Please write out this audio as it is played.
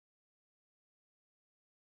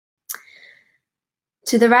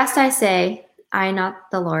To the rest I say, I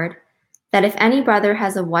not the Lord, that if any brother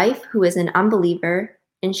has a wife who is an unbeliever,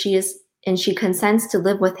 and she consents to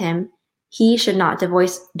live with him, he should not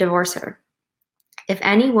divorce her. If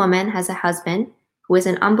any woman has a husband who is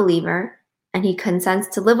an unbeliever, and he consents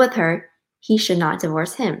to live with her, he should not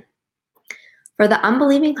divorce him. For the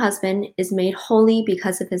unbelieving husband is made holy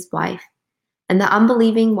because of his wife, and the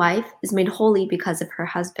unbelieving wife is made holy because of her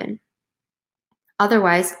husband.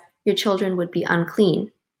 Otherwise, your children would be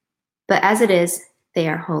unclean, but as it is, they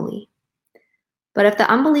are holy. But if the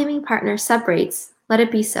unbelieving partner separates, let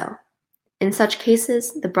it be so. In such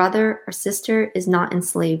cases, the brother or sister is not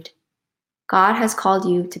enslaved. God has called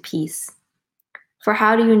you to peace. For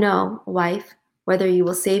how do you know, wife, whether you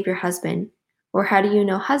will save your husband? Or how do you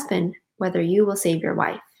know, husband, whether you will save your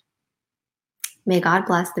wife? May God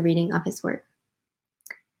bless the reading of his word.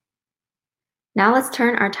 Now let's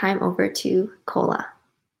turn our time over to Kola.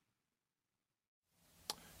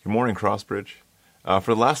 Good morning, Crossbridge.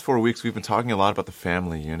 For the last 4 weeks, we've been talking a lot about the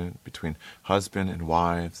family unit between husband and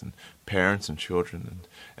wives and parents and children.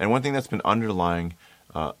 And one thing that's been underlying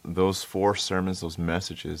those 4 sermons, those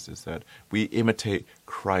messages, is that we imitate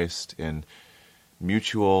Christ in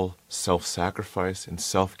mutual self-sacrifice and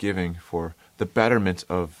self-giving for the betterment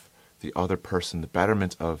of the other person, the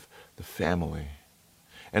betterment of the family.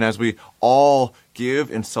 And as we all give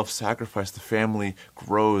and self-sacrifice, the family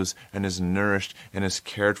grows and is nourished and is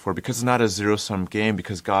cared for, because it's not a zero-sum game,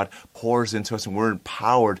 because God pours into us and we're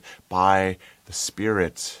empowered by the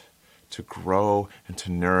Spirit to grow and to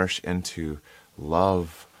nourish and to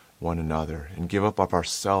love one another and give up of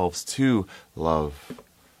ourselves to love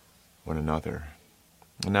one another.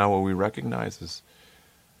 And now what we recognize is,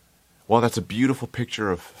 well, that's a beautiful picture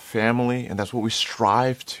of family, and that's what we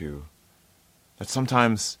strive to. That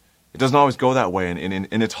sometimes it doesn't always go that way,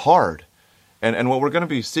 and it's hard. And what we're going to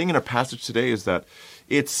be seeing in our passage today is that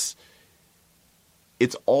it's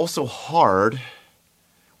also hard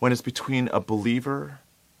when it's between a believer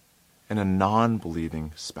and a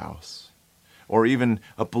non-believing spouse, or even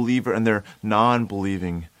a believer and their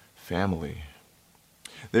non-believing family.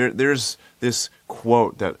 There's this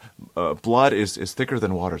quote that blood is thicker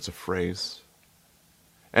than water. It's a phrase.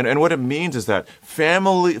 And what it means is that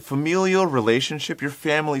familial relationship, your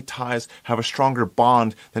family ties have a stronger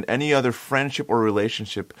bond than any other friendship or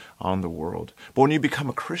relationship on the world. But when you become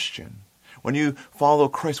a Christian, when you follow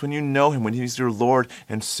Christ, when you know Him, when He's your Lord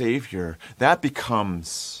and Savior, that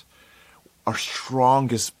becomes our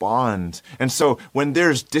strongest bond. And so when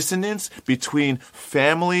there's dissonance between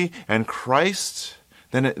family and Christ,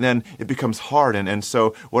 then it becomes hard. And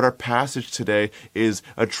so what our passage today is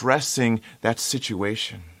addressing that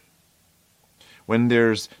situation. When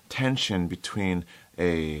there's tension between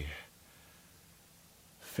a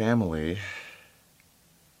family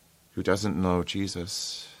who doesn't know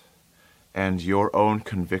Jesus and your own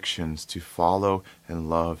convictions to follow and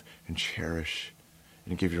love and cherish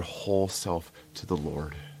and give your whole self to the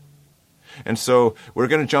Lord. And so we're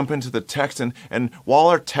going to jump into the text, and while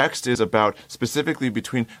our text is about specifically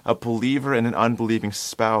between a believer and an unbelieving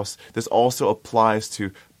spouse, this also applies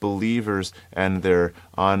to believers and their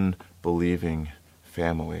unbelieving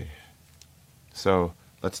family. So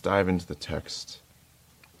let's dive into the text.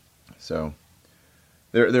 So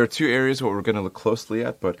there are 2 areas what we're going to look closely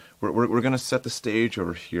at, but we're going to set the stage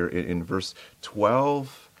over here in verse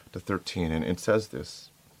 12 to 13, and it says this.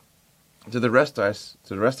 To the rest I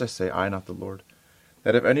say, I, not the Lord,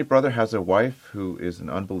 that if any brother has a wife who is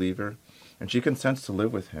an unbeliever, and she consents to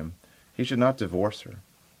live with him, he should not divorce her.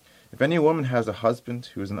 If any woman has a husband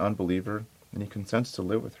who is an unbeliever, and he consents to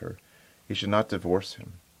live with her, he should not divorce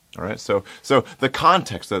him. All right, so the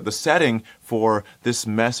context, the setting for this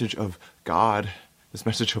message of God, this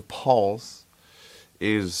message of Paul's,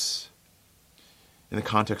 is in the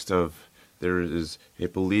context of there is a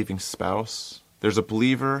believing spouse. There's a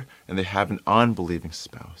believer, and they have an unbelieving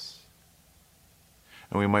spouse.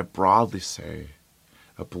 And we might broadly say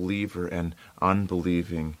a believer and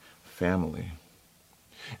unbelieving family.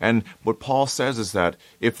 And what Paul says is that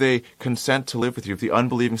if they consent to live with you, if the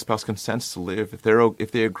unbelieving spouse consents to live,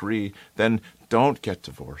 if they agree, then don't get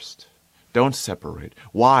divorced. Don't separate.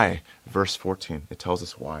 Why? Verse 14, it tells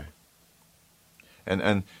us why.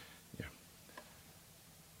 And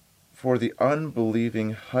for the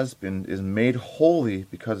unbelieving husband is made holy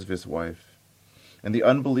because of his wife, and the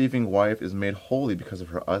unbelieving wife is made holy because of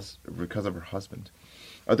her husband.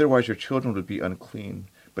 Otherwise your children would be unclean,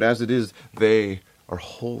 but as it is, they are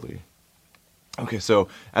holy. Okay, so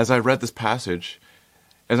as I read this passage,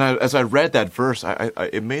 as I read that verse,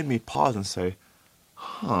 it made me pause and say,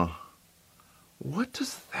 What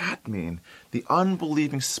does that mean? The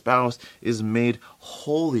unbelieving spouse is made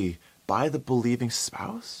holy by the believing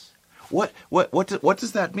spouse? What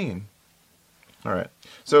does that mean? All right.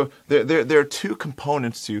 So there are two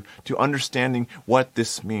components to understanding what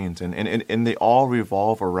this means, and they all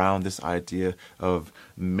revolve around this idea of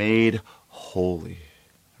made holy.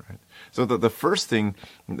 Right? So the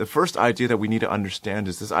first idea that we need to understand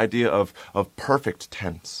is this idea of perfect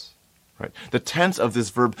tense. Right? The tense of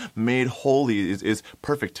this verb made holy is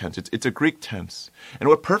perfect tense. It's a Greek tense. And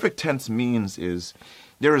what perfect tense means is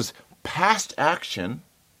there is past action,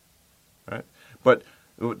 right? But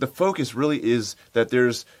the focus really is that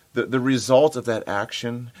there's the result of that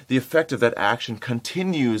action, the effect of that action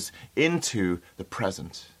continues into the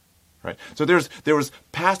present. Right? So there was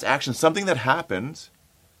past action, something that happened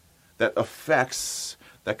that affects,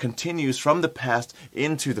 that continues from the past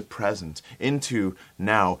into the present, into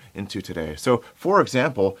now, into today. So, for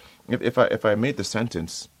example, if I made the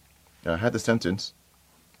sentence, had the sentence,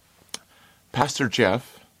 Pastor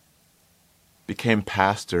Jeff became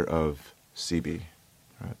pastor of CB.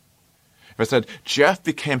 Right? If I said Jeff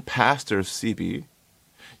became pastor of CB,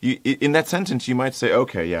 in that sentence, you might say,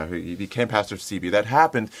 okay, yeah, he became pastor of CB. That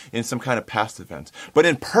happened in some kind of past event. But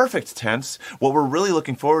in perfect tense, what we're really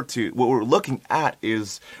looking forward to, what we're looking at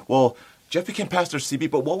is, well, Jeff became pastor of CB,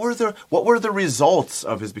 but what were the results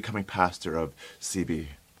of his becoming pastor of CB?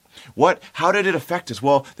 How did it affect us?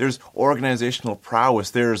 Well, there's organizational prowess.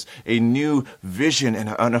 There's a new vision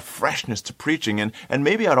and a freshness to preaching. And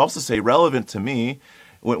maybe I'd also say relevant to me,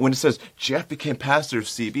 when it says Jeff became pastor of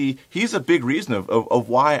CB, he's a big reason of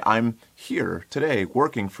why I'm here today,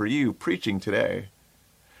 working for you, preaching today.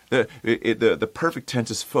 The perfect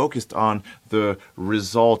tense is focused on the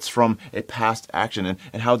results from a past action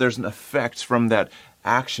and how there's an effect from that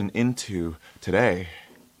action into today,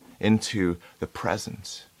 into the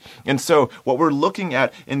present. And so what we're looking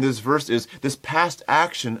at in this verse is this past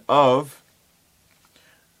action of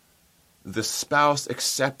the spouse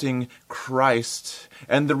accepting Christ,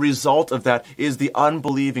 and the result of that is the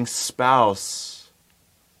unbelieving spouse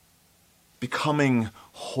becoming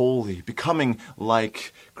holy, becoming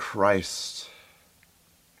like Christ.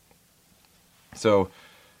 So,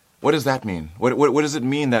 what does that mean? What does it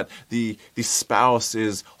mean that the spouse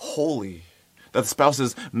is holy? That the spouse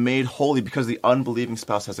is made holy because the unbelieving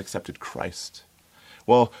spouse has accepted Christ?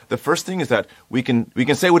 Well, the first thing is that we can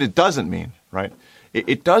say what it doesn't mean, right?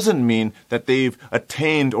 It doesn't mean that they've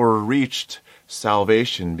attained or reached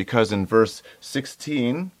salvation, because in verse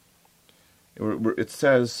 16, it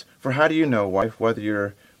says, "For how do you know, wife, whether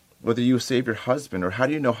you save your husband, or how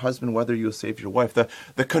do you know, husband, whether you save your wife?"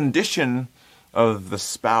 The condition of the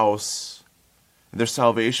spouse, their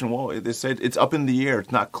salvation, well, they said it's up in the air. It's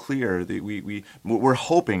not clear. We're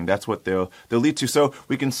hoping that's what they'll lead to. So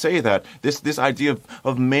we can say that this idea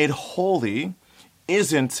of made holy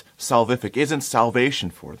isn't salvific, isn't salvation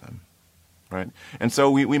for them, right? And so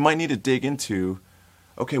we might need to dig into,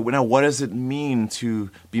 okay, well, now what does it mean to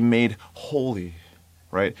be made holy,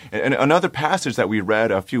 right? And another passage that we read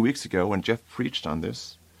a few weeks ago when Jeff preached on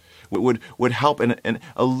this would help and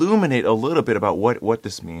illuminate a little bit about what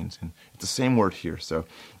this means. And it's the same word here. So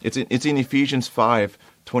it's in Ephesians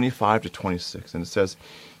 5:25-26, and it says,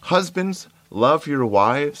 "Husbands, love your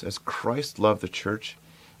wives as Christ loved the church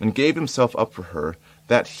and gave himself up for her,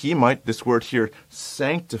 that he might," this word here,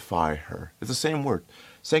 "sanctify her." It's the same word.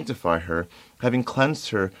 "Sanctify her, having cleansed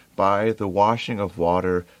her by the washing of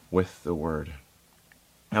water with the word."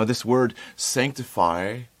 Now this word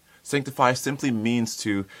sanctify simply means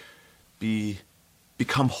to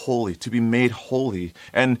become holy, to be made holy.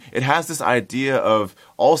 And it has this idea of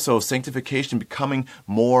also sanctification, becoming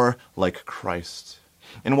more like Christ.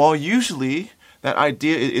 And while usually that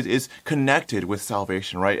idea is connected with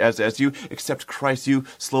salvation, right? As you accept Christ, you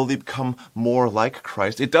slowly become more like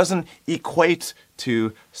Christ. It doesn't equate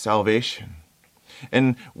to salvation.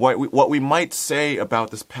 And what we might say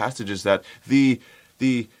about this passage is that the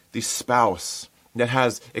spouse that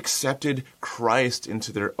has accepted Christ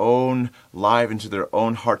into their own life, into their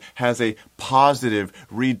own heart, has a positive,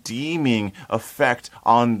 redeeming effect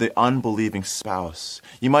on the unbelieving spouse.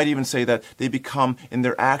 You might even say that they become, in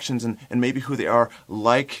their actions and maybe who they are,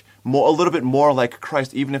 a little bit more like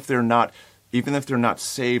Christ, even if they're not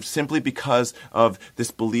saved, simply because of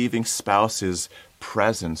this believing spouse's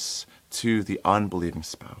presence to the unbelieving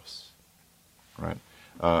spouse. Right?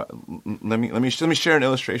 Let me share an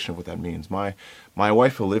illustration of what that means. My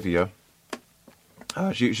wife Olivia,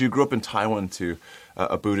 she grew up in Taiwan to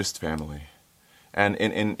a Buddhist family, and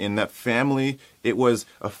in that family, it was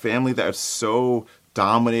a family that was so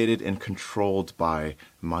dominated and controlled by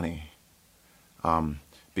money,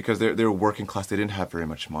 because they're working class. They didn't have very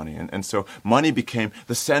much money. And so money became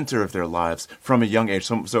the center of their lives from a young age.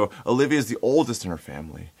 So Olivia is the oldest in her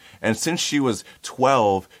family. And since she was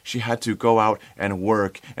 12, she had to go out and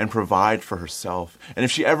work and provide for herself. And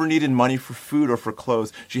if she ever needed money for food or for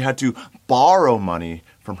clothes, she had to borrow money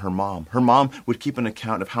from her mom. Her mom would keep an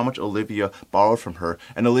account of how much Olivia borrowed from her,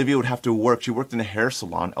 and Olivia would have to work. She worked in a hair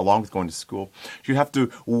salon along with going to school. She would have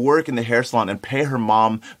to work in the hair salon and pay her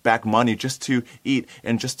mom back money just to eat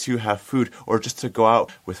and just to have food or just to go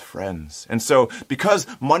out with friends. And so because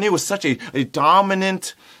money was such a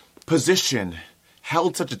dominant position,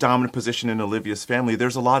 held such a dominant position in Olivia's family,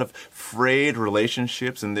 there's a lot of frayed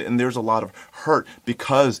relationships and there's a lot of hurt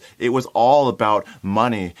because it was all about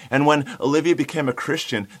money. And when Olivia became a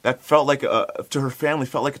Christian, that felt like, to her family,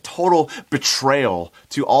 felt like a total betrayal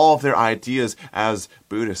to all of their ideas as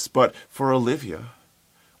Buddhists. But for Olivia,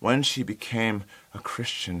 when she became a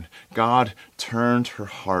Christian, God turned her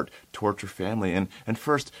heart towards her family and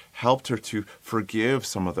first helped her to forgive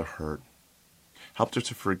some of the hurt, helped her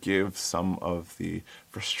to forgive some of the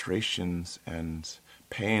frustrations and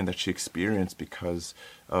pain that she experienced because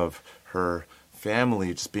of her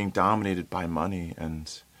family just being dominated by money,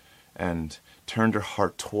 and turned her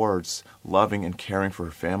heart towards loving and caring for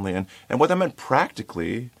her family. And what that meant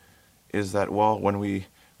practically is that, well, when we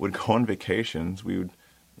would go on vacations, we would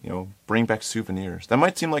bring back souvenirs. That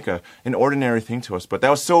might seem like an ordinary thing to us, but that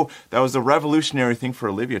was a revolutionary thing for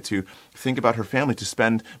Olivia, to think about her family, to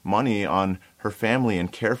spend money on her family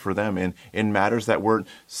and care for them in matters that weren't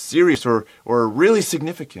serious or really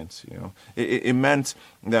significant. It meant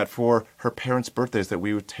that for her parents' birthdays that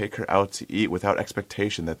we would take her out to eat without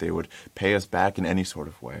expectation that they would pay us back in any sort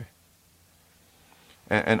of way.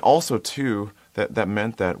 And also too, that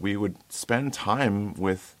meant that we would spend time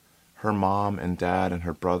with her mom and dad and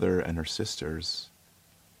her brother and her sisters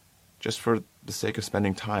just for the sake of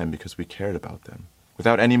spending time because we cared about them,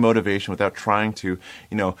 without any motivation, without trying to,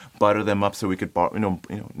 butter them up so we could borrow,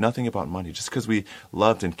 nothing about money, just because we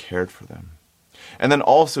loved and cared for them. And then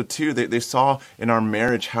also too, they saw in our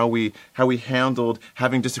marriage how we handled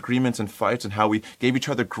having disagreements and fights, and how we gave each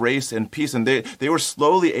other grace and peace. And they were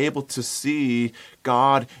slowly able to see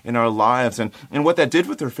God in our lives. And what that did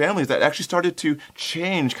with her family is that actually started to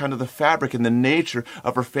change kind of the fabric and the nature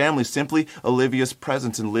of her family. Simply Olivia's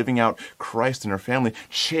presence and living out Christ in her family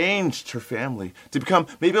changed her family to become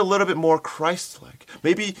maybe a little bit more Christ-like.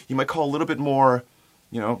 Maybe you might call a little bit more,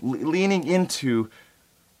 leaning into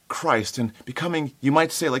Christ and becoming, you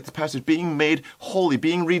might say, like the passage, being made holy,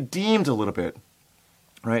 being redeemed a little bit,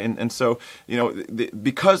 right? And so,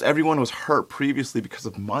 because everyone was hurt previously because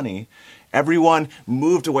of money, everyone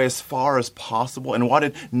moved away as far as possible and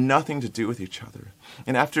wanted nothing to do with each other.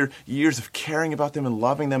 And after years of caring about them and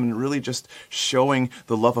loving them and really just showing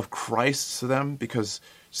the love of Christ to them, because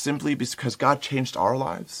God changed our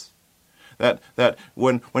lives, That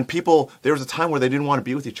when people, there was a time where they didn't want to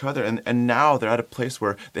be with each other, and now they're at a place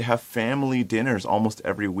where they have family dinners almost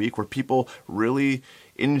every week, where people really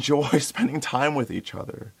enjoy spending time with each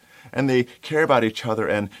other, and they care about each other,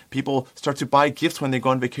 and people start to buy gifts when they go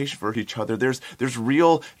on vacation for each other. There's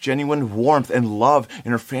real, genuine warmth and love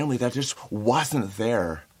in her family that just wasn't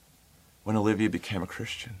there when Olivia became a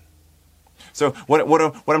Christian. So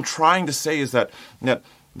what I'm trying to say is that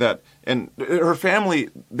and her family,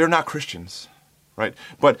 they're not Christians, right?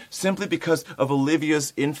 But simply because of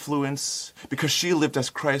Olivia's influence, because she lived as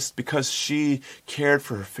Christ, because she cared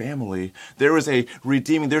for her family, there was a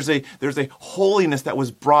redeeming, there's a holiness that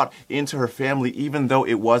was brought into her family, even though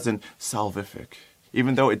it wasn't salvific,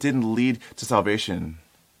 even though it didn't lead to salvation,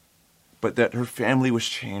 but that her family was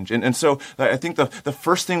changed. And so I think the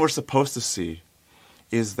first thing we're supposed to see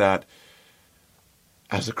is that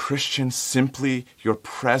as a Christian, simply your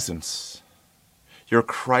presence, your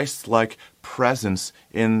Christ-like presence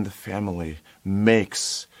in the family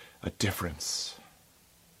makes a difference.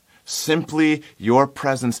 Simply your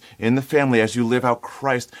presence in the family as you live out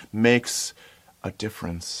Christ makes a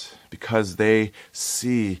difference, because they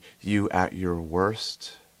see you at your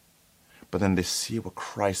worst, but then they see what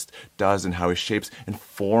Christ does and how he shapes and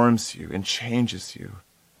forms you and changes you.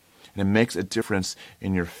 And it makes a difference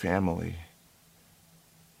in your family.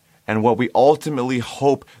 And what we ultimately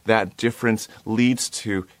hope that difference leads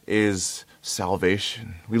to is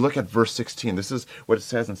salvation. We look at verse 16. This is what it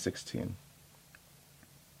says in 16.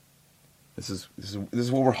 This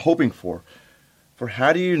is what we're hoping for. For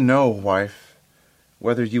how do you know, wife,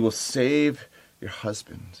 whether you will save your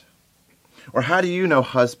husband? Or how do you know,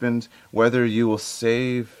 husband, whether you will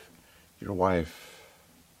save your wife?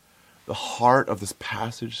 the heart of this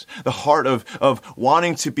passage, the heart of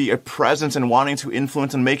wanting to be a presence and wanting to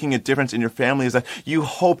influence and making a difference in your family, is that you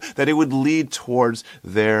hope that it would lead towards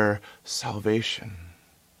their salvation.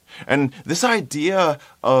 And this idea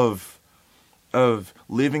of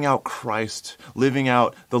living out Christ, living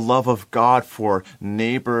out the love of God for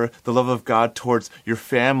neighbor, the love of God towards your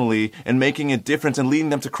family, and making a difference and leading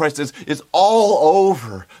them to Christ is all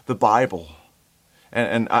over the Bible.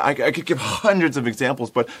 And I could give hundreds of examples,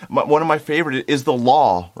 but one of my favorite is the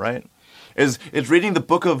law, right? Is reading the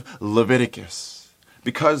book of Leviticus.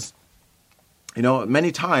 Because,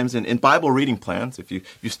 many times in Bible reading plans, if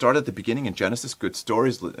you start at the beginning in Genesis, good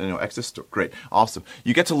stories, Exodus, great, awesome.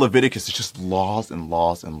 You get to Leviticus, it's just laws and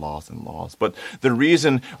laws and laws and laws. But the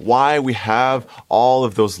reason why we have all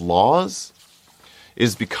of those laws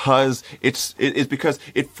is because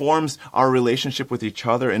it forms our relationship with each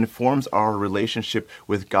other, and it forms our relationship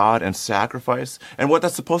with God and sacrifice. And what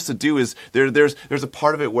that's supposed to do is there's a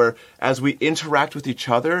part of it where as we interact with each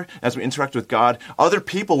other, as we interact with God, other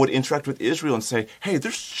people would interact with Israel and say, hey,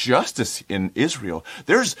 there's justice in Israel.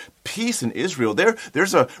 There's peace in Israel.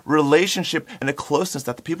 There's a relationship and a closeness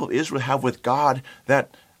that the people of Israel have with God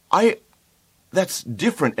that's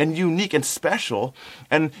different and unique and special.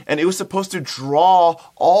 And it was supposed to draw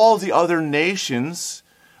all the other nations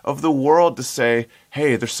of the world to say,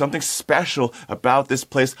 hey, there's something special about this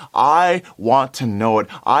place. I want to know it.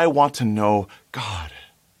 I want to know God.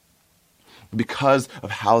 Because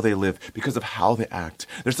of how they live, because of how they act.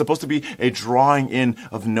 There's supposed to be a drawing in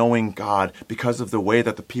of knowing God because of the way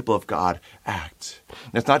that the people of God act.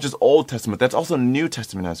 And it's not just Old Testament, that's also New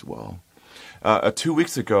Testament as well. 2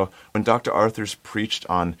 weeks ago, when Dr. Arthurs preached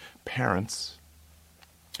on parents,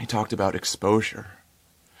 he talked about exposure,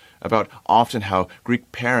 about often how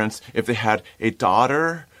Greek parents, if they had a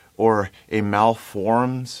daughter or a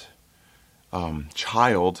malformed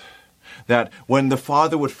child, that when the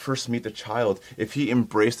father would first meet the child, if he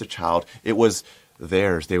embraced the child, it was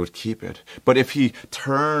theirs, they would keep it. But if he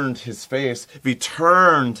turned his face, if he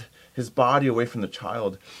turned his body away from the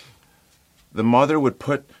child, the mother would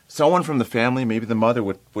put someone from the family, maybe the mother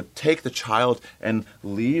would take the child and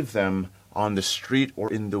leave them on the street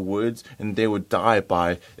or in the woods, and they would die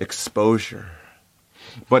by exposure.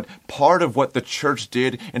 But part of what the church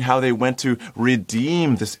did and how they went to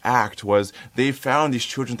redeem this act was they found these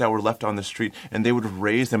children that were left on the street, and they would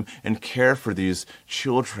raise them and care for these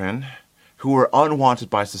children who were unwanted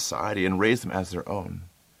by society and raise them as their own.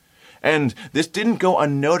 And this didn't go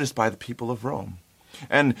unnoticed by the people of Rome.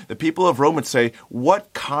 And the people of Rome would say,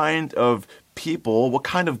 what kind of people, what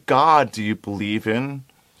kind of God do you believe in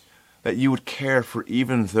that you would care for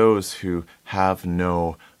even those who have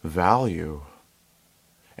no value?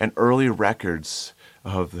 And early records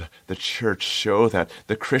of the church show that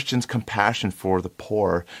the Christians' compassion for the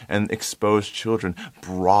poor and exposed children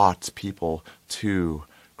brought people to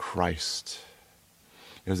Christ.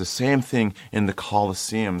 It was the same thing in the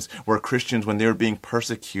Colosseums, where Christians, when they were being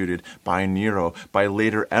persecuted by Nero, by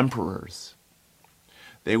later emperors,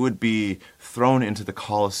 they would be thrown into the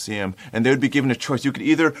Colosseum, and they would be given a choice. You could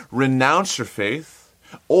either renounce your faith,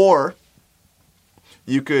 or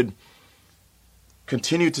you could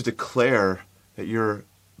continue to declare that you're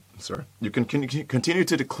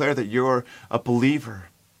a believer,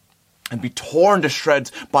 and be torn to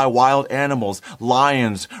shreds by wild animals.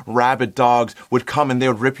 Lions, rabid dogs would come and they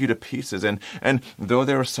would rip you to pieces. And though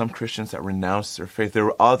there were some Christians that renounced their faith, there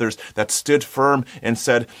were others that stood firm and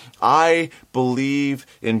said, I believe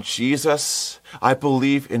in Jesus, I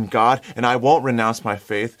believe in God, and I won't renounce my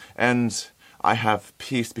faith, and I have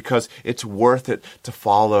peace because it's worth it to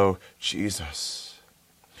follow Jesus.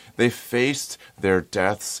 They faced their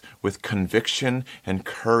deaths with conviction and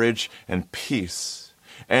courage and peace.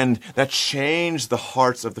 And that changed the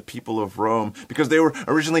hearts of the people of Rome, because they were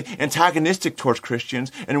originally antagonistic towards Christians.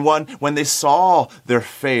 And when they saw their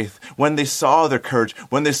faith, when they saw their courage,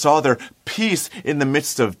 when they saw their peace in the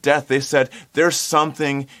midst of death, they said, there's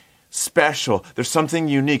something special, there's something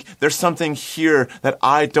unique, there's something here that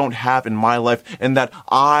I don't have in my life and that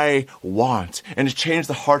I want. And it changed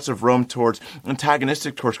the hearts of Rome towards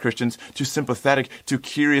antagonistic towards Christians to sympathetic to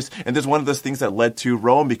curious. And this is one of those things that led to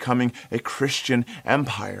Rome becoming a Christian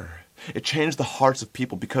empire. It changed the hearts of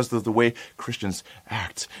people because of the way Christians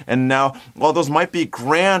act. And now, while those might be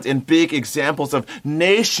grand and big examples of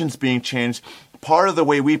nations being changed, part of the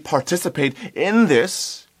way we participate in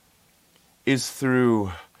this is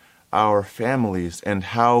through our families, and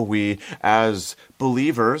how we, as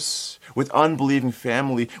believers with unbelieving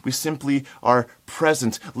family, we simply are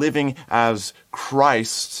present, living as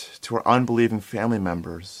Christ to our unbelieving family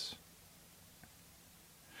members.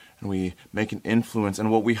 and we make an influence. And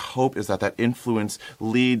what we hope is that that influence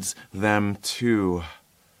leads them to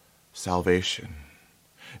salvation.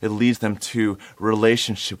 It leads them to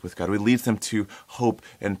relationship with God. It leads them to hope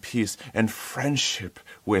and peace and friendship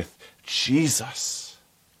with Jesus.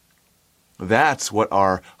 That's what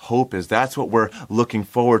our hope is. That's what we're looking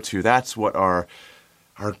forward to. That's what our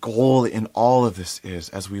goal in all of this is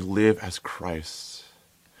as we live as Christ.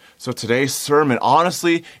 So today's sermon,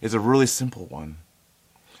 honestly, is a really simple one.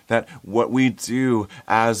 That what we do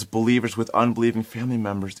as believers with unbelieving family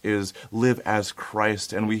members is live as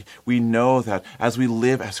Christ. And we know that as we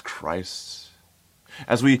live as Christ,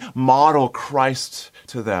 as we model Christ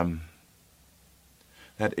to them,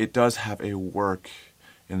 that it does have a work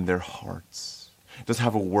in their hearts. It does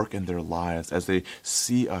have a work in their lives as they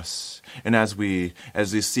see us and as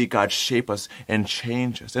they see God shape us and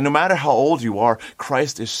change us. And no matter how old you are,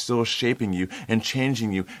 Christ is still shaping you and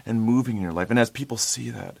changing you and moving in your life. And as people see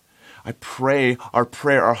that, I pray, our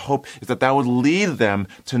prayer, our hope is that would lead them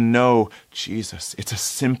to know Jesus. It's a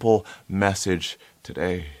simple message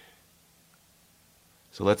today.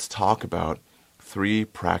 So let's talk about 3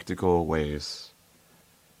 practical ways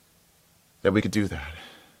that we could do that.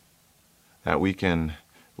 That we can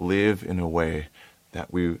live in a way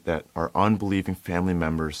that our unbelieving family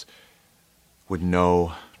members would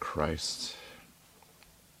know Christ.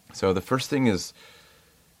 So the first thing is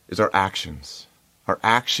our actions. Our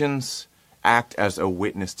actions act as a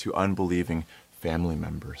witness to unbelieving family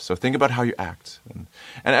members. So think about how you act. And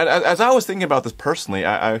as I was thinking about this personally,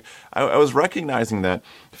 I was recognizing that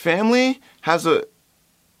family has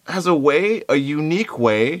a way, a unique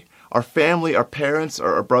way. Our family, our parents,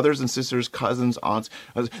 our brothers and sisters, cousins, aunts,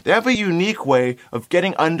 they have a unique way of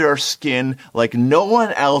getting under our skin like no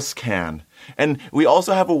one else can. And we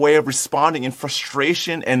also have a way of responding in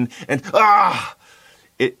frustration and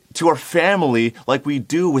to our family like we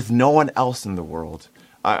do with no one else in the world.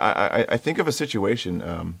 I think of a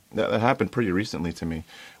situation that happened pretty recently to me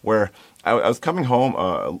where I was coming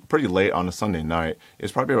home pretty late on a Sunday night. It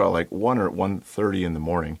was probably about like 1 or 1:30 in the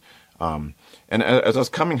morning. And as I was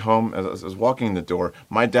coming home, as I was walking in the door,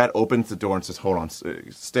 my dad opens the door and says, "Hold on,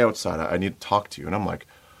 stay outside. I need to talk to you." And I'm like,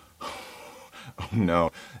 oh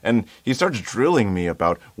no. And he starts drilling me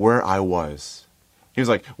about where I was. He was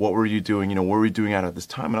like, "What were you doing? What were you doing out at this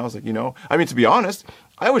time?" And I was like, to be honest,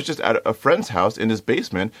 I was just at a friend's house in his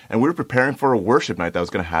basement, and we were preparing for a worship night that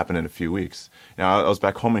was going to happen in a few weeks. I was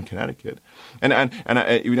back home in Connecticut, and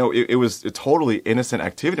it was a totally innocent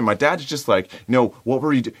activity. My dad's just like, "What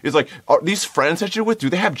were you doing?" It's like, "Are these friends that you're with, do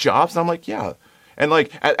they have jobs?" And I'm like, "Yeah." And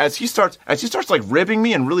like as he starts like ribbing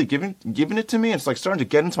me and really giving it to me, and it's like starting to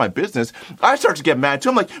get into my business, I start to get mad too.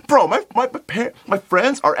 I'm like, "Bro, my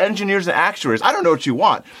friends are engineers and actuaries. I don't know what you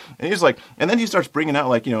want." And he's like, and then he starts bringing out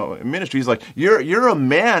like ministry. He's like, "You're a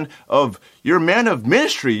man of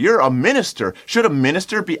ministry. You're a minister. Should a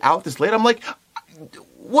minister be out this late?" I'm like,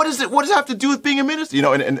 what does it have to do with being a minister?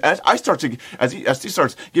 And as he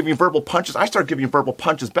starts giving verbal punches, I start giving verbal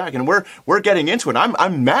punches back, and we're getting into it.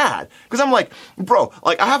 I'm mad because I'm like, bro,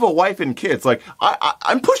 like I have a wife and kids. Like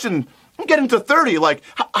I'm getting to 30. Like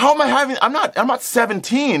how am I having? I'm not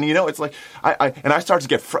 17. It's like I start to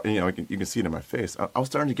get you can see it in my face. I was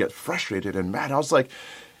starting to get frustrated and mad. I was like,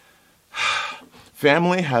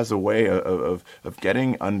 family has a way of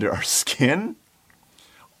getting under our skin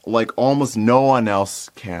like almost no one else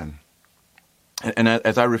can. And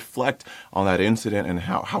as I reflect on that incident and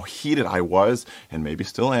how heated I was, and maybe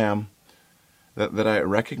still am, that I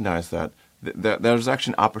recognize that there's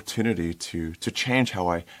actually an opportunity to change how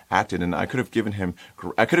I acted. And I could have given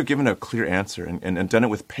a clear answer and done it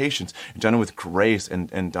with patience, and done it with grace,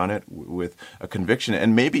 and done it with a conviction,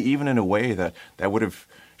 and maybe even in a way that would have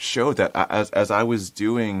showed that as I was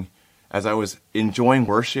enjoying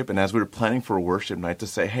worship and as we were planning for a worship night, to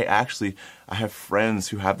say, hey, actually, I have friends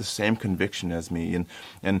who have the same conviction as me.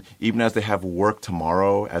 And even as they have work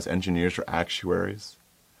tomorrow as engineers or actuaries,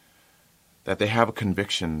 that they have a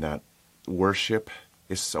conviction that worship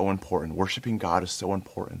is so important. Worshiping God is so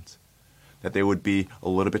important that they would be a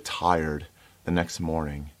little bit tired the next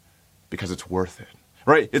morning because it's worth it.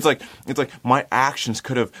 Right? It's like my actions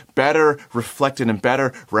could have better reflected and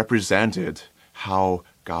better represented how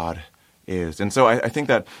God is. And so I think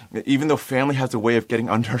that even though family has a way of getting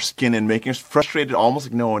under our skin and making us frustrated almost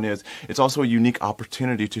like no one is, it's also a unique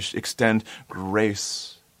opportunity to extend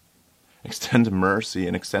grace, extend mercy,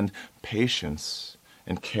 and extend patience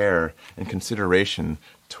and care and consideration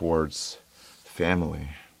towards family.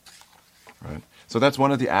 Right? So that's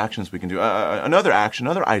one of the actions we can do. Another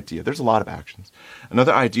idea, there's a lot of actions.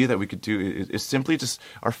 Another idea that we could do is simply just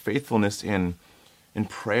our faithfulness in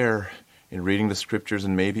prayer in reading the scriptures,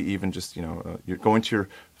 and maybe even just, you're going to your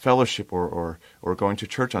fellowship or going to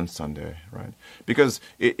church on Sunday, right? Because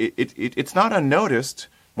it's not unnoticed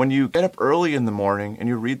when you get up early in the morning and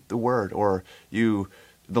you read the Word, or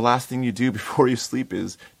the last thing you do before you sleep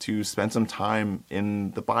is to spend some time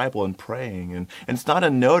in the Bible and praying. And it's not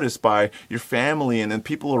unnoticed by your family and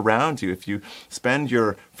people around you if you spend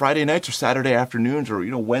your Friday nights or Saturday afternoons or,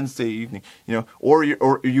 Wednesday evening, or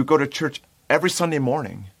you go to church every Sunday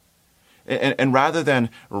morning. And rather than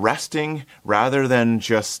resting, rather than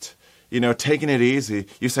just, taking it easy,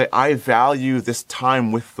 you say, I value this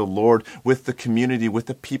time with the Lord, with the community, with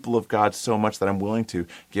the people of God so much that I'm willing to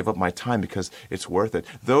give up my time because it's worth it.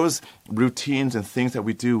 Those routines and things that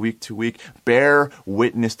we do week to week bear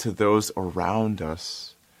witness to those around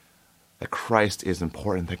us that Christ is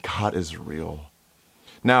important, that God is real.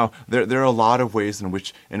 Now, there are a lot of ways in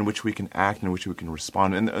which we can act, in which we can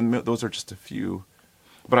respond, and those are just a few.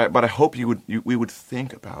 But I hope we would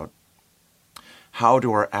think about, how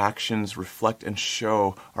do our actions reflect and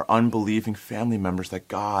show our unbelieving family members that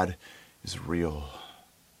God is real,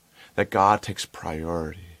 that God takes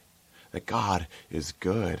priority, that God is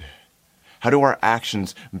good? How do our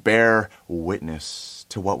actions bear witness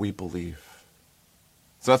to what we believe?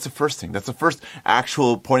 So that's the first thing. That's the first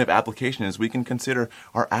actual point of application, is we can consider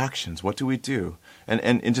our actions. What do we do?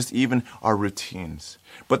 And just even our routines.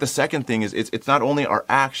 But the second thing is it's not only our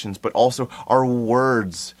actions, but also our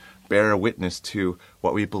words bear witness to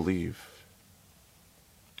what we believe.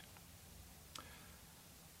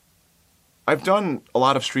 I've done a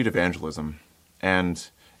lot of street evangelism, and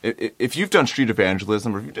if you've done street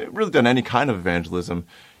evangelism, or if you've really done any kind of evangelism,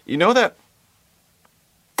 you know that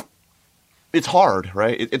it's hard,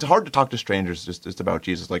 right? It's hard to talk to strangers just about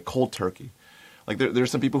Jesus, like cold turkey. Like there's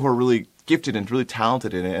some people who are really gifted and really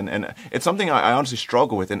talented in it, and it's something I honestly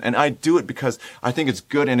struggle with, and I do it because I think it's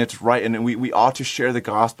good and it's right, and we ought to share the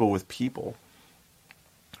gospel with people.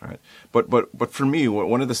 All right, but for me,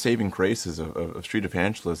 one of the saving graces of street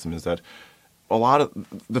evangelism is that a lot of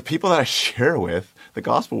the people that I share with the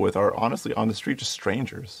gospel with are honestly on the street just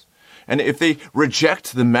strangers, and if they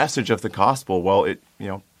reject the message of the gospel, well,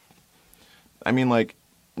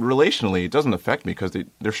 relationally, it doesn't affect me because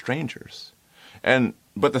they're strangers.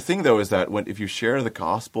 But the thing, though, is that if you share the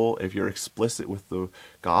gospel, if you're explicit with the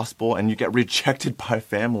gospel, and you get rejected by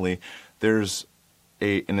family, there's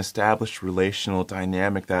an established relational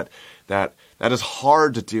dynamic that is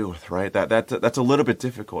hard to deal with, right? That's a little bit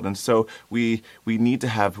difficult, and so we need to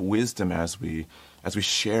have wisdom as we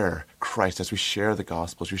share Christ, as we share the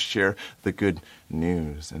gospel, as we share the good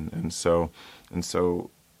news, and so.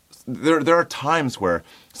 There are times where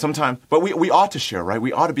but we ought to share, right?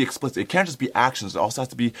 We ought to be explicit. It can't just be actions. It also has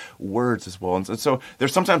to be words as well. And so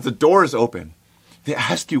there's sometimes the door is open. They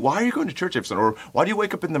ask you, why are you going to church every Sunday? Or why do you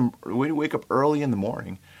wake up early in the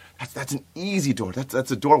morning? That's an easy door.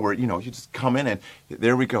 That's a door where, you just come in and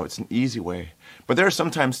there we go. It's an easy way. But there are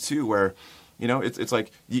sometimes too where, it's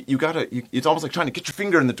like you gotta. It's almost like trying to get your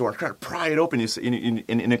finger in the door, trying to pry it open.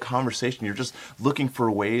 In a conversation, you're just looking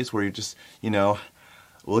for ways where you're just,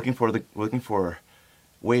 looking for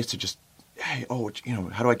ways to just, hey,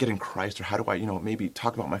 how do I get in Christ, or how do I, maybe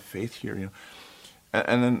talk about my faith here,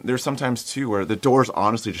 and then there's sometimes too where the door's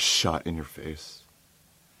honestly just shut in your face,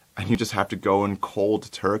 and you just have to go in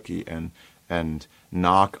cold turkey and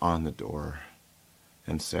knock on the door,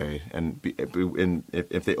 and say, and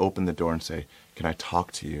if they open the door and say, can I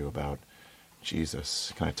talk to you about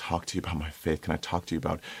Jesus? Can I talk to you about my faith? Can I talk to you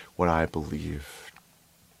about what I believe?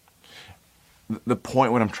 The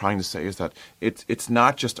point, what I'm trying to say, is that it's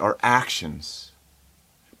not just our actions,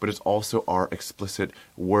 but it's also our explicit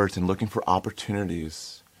words and looking for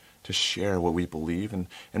opportunities to share what we believe and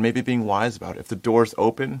maybe being wise about it. If the door's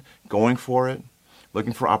open, going for it,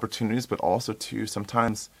 looking for opportunities, but also too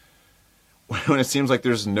sometimes when it seems like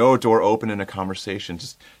there's no door open in a conversation,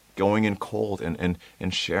 just going in cold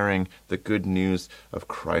and sharing the good news of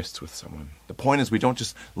Christ with someone. The point is, we don't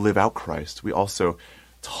just live out Christ, we also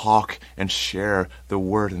talk and share the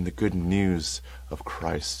word and the good news of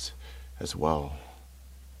Christ as well.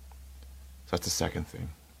 So that's the second thing.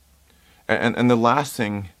 And the last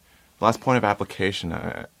point of application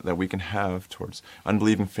that we can have towards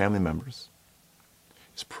unbelieving family members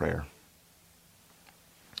is prayer.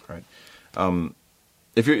 Right?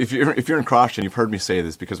 If you're in Caution, you've heard me say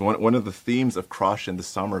this, because one of the themes of Caution this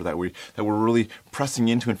summer that we're really pressing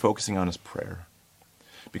into and focusing on is prayer.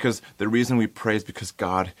 Because the reason we pray is because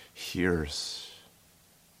God hears.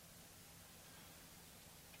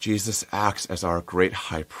 Jesus acts as our great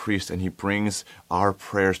high priest, and he brings our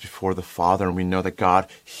prayers before the Father, and we know that God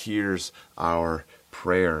hears our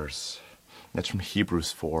prayers. That's from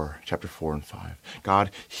Hebrews 4, chapter 4 and 5.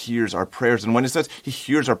 God hears our prayers. And when it says he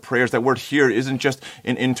hears our prayers, that word hear isn't just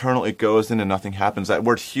an internal, it goes in and nothing happens. That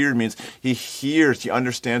word hear means he hears, he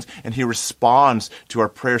understands, and he responds to our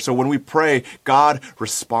prayers. So when we pray, God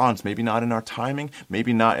responds. Maybe not in our timing,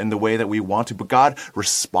 maybe not in the way that we want to, but God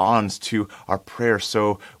responds to our prayer.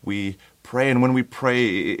 So we pray, and when we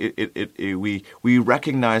pray, we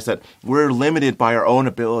recognize that we're limited by our own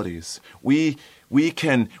abilities. We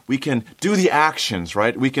can do the actions,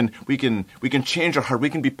 right? We can change our heart. We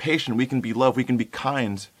can be patient. We can be loved. We can be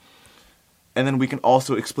kind. And then we can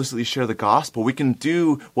also explicitly share the gospel. We can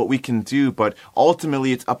do what we can do, but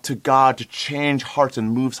ultimately it's up to God to change hearts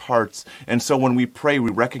and moves hearts. And so when we pray,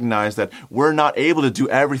 we recognize that we're not able to do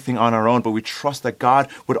everything on our own, but we trust that God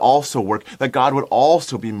would also work, that God would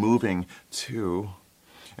also be moving too.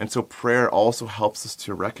 And so prayer also helps us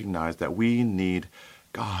to recognize that we need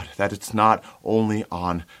God, that it's not only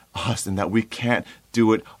on us and that we can't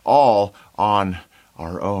do it all on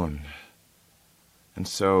our own. And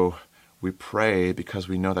so we pray because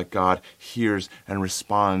we know that God hears and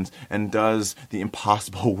responds and does the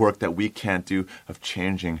impossible work that we can't do of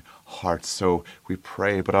changing hearts. So we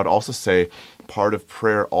pray. But I'd also say part of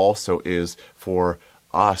prayer also is for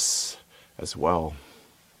us as well.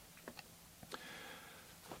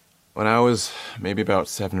 When I was maybe about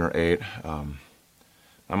 7 or 8,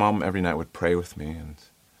 my mom every night would pray with me,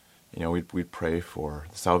 and we'd pray for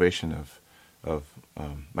the salvation of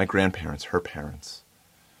my grandparents, her parents.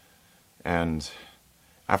 And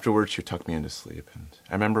afterwards, she tucked me into sleep. And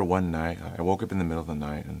I remember one night, I woke up in the middle of the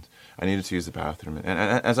night, and I needed to use the bathroom. And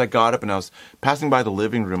as I got up and I was passing by the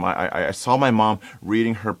living room, I saw my mom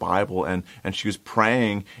reading her Bible, and she was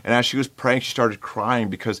praying. And as she was praying, she started crying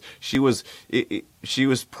because she was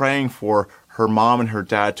praying for her mom and her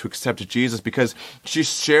dad to accept Jesus, because she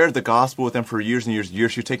shared the gospel with them for years and years and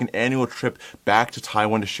years. She would take an annual trip back to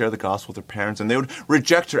Taiwan to share the gospel with her parents, and they would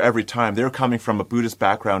reject her every time. They were coming from a Buddhist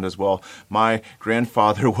background as well. My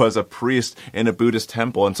grandfather was a priest in a Buddhist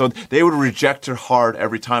temple, and so they would reject her hard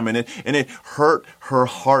every time, and it hurt her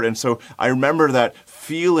heart. And so I remember that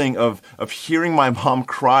feeling of hearing my mom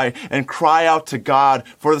cry out to God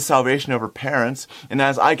for the salvation of her parents. And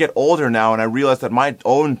as I get older now and I realize that my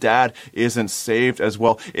own dad isn't saved as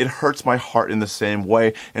well, it hurts my heart in the same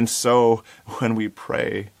way. And so when we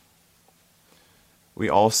pray, we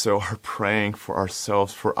also are praying for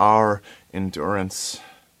ourselves, for our endurance,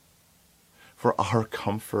 for our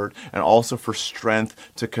comfort, and also for strength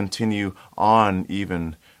to continue on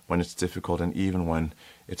even when it's difficult and even when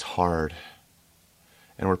it's hard.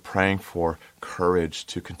 And we're praying for courage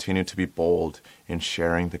to continue to be bold in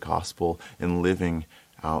sharing the gospel and living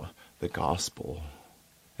out the gospel,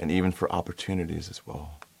 and even for opportunities as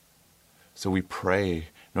well. So we pray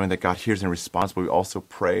knowing that God hears and responds, but we also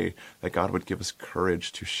pray that God would give us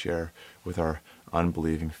courage to share with our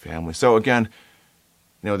unbelieving family. So again,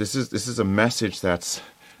 this is a message that's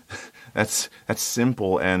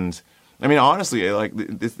simple, and I mean, honestly,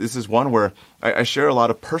 this is one where I share a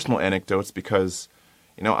lot of personal anecdotes because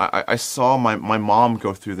I saw my mom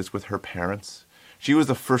go through this with her parents. She was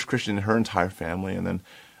the first Christian in her entire family. And then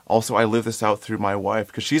also I live this out through my wife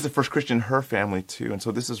because she's the first Christian in her family too. And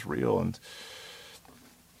so this is real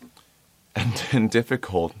and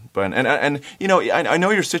difficult. But I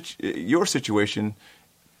know your situation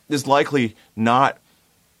is likely not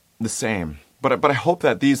the same. But I hope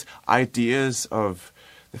that these ideas of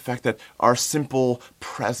the fact that our simple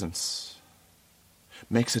presence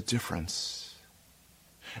makes a difference.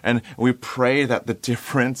 And we pray that the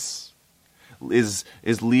difference is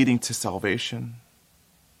leading to salvation.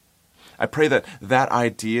 I pray that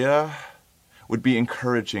idea would be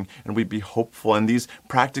encouraging and we'd be hopeful. And these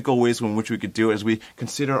practical ways in which we could do it as we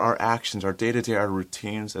consider our actions, our day-to-day, our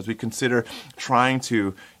routines, as we consider trying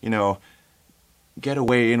to, get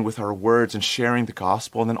away in with our words and sharing the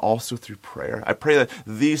gospel, and then also through prayer. I pray that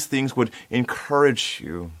these things would encourage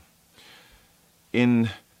you in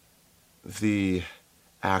the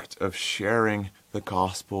act of sharing the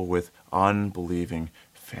gospel with unbelieving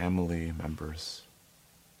family members.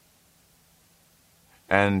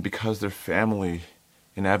 And because they're family,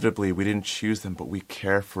 inevitably we didn't choose them, but we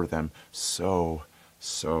care for them so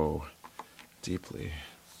deeply.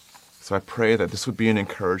 So I pray that this would be an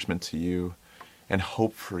encouragement to you and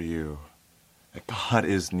hope for you, that God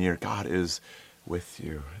is near, God is with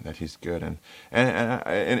you, and that He's good. And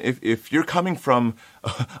if you're coming from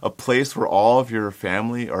a place where all of your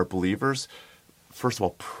family are believers, first of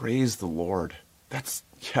all, praise the Lord. That's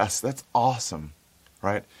awesome,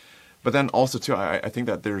 right? But then also too, I think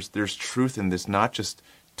that there's truth in this, not just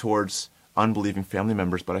towards unbelieving family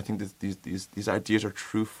members, but I think that these ideas are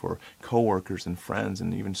true for coworkers and friends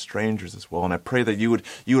and even strangers as well. And I pray that you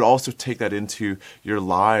would also take that into your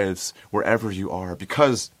lives wherever you are,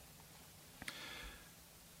 because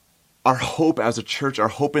our hope as a church, our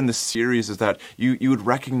hope in this series is that you would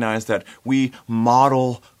recognize that we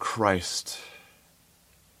model Christ.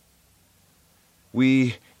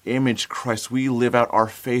 We image Christ. We live out our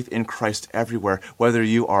faith in Christ everywhere, whether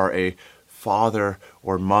you are a father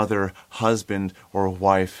or mother, husband or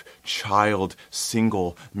wife, child,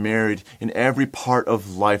 single, married, in every part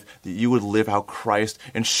of life, that you would live out Christ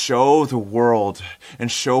and show the world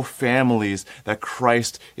and show families that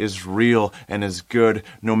Christ is real and is good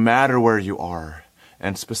no matter where you are.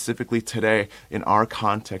 And specifically today, in our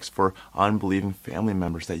context for unbelieving family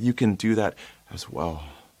members, that you can do that as well,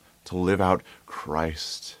 to live out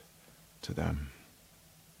Christ to them.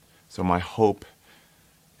 So my hope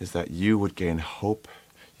is that you would gain hope,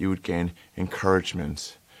 you would gain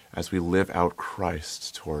encouragement as we live out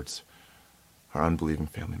Christ towards our unbelieving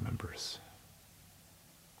family members.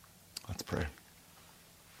 Let's pray.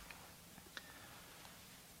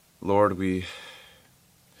 Lord, we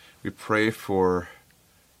pray for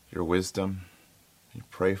your wisdom, we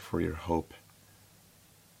pray for your hope,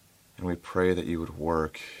 and we pray that you would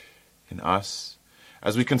work in us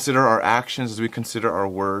as we consider our actions, as we consider our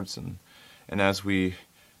words, and as we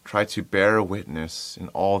try to bear witness in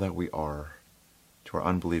all that we are to our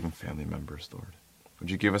unbelieving family members, Lord. Would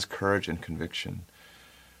you give us courage and conviction?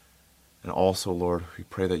 And also, Lord, we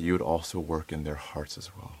pray that you would also work in their hearts as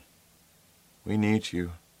well. We need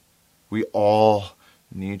you. We all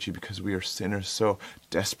need you because we are sinners so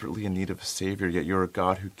desperately in need of a Savior, yet you're a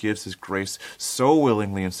God who gives his grace so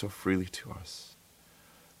willingly and so freely to us.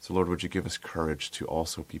 So, Lord, would you give us courage to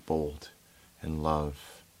also be bold and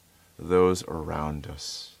love those around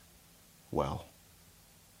us well.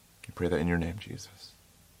 We pray that in your name, Jesus.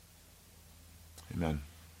 Amen.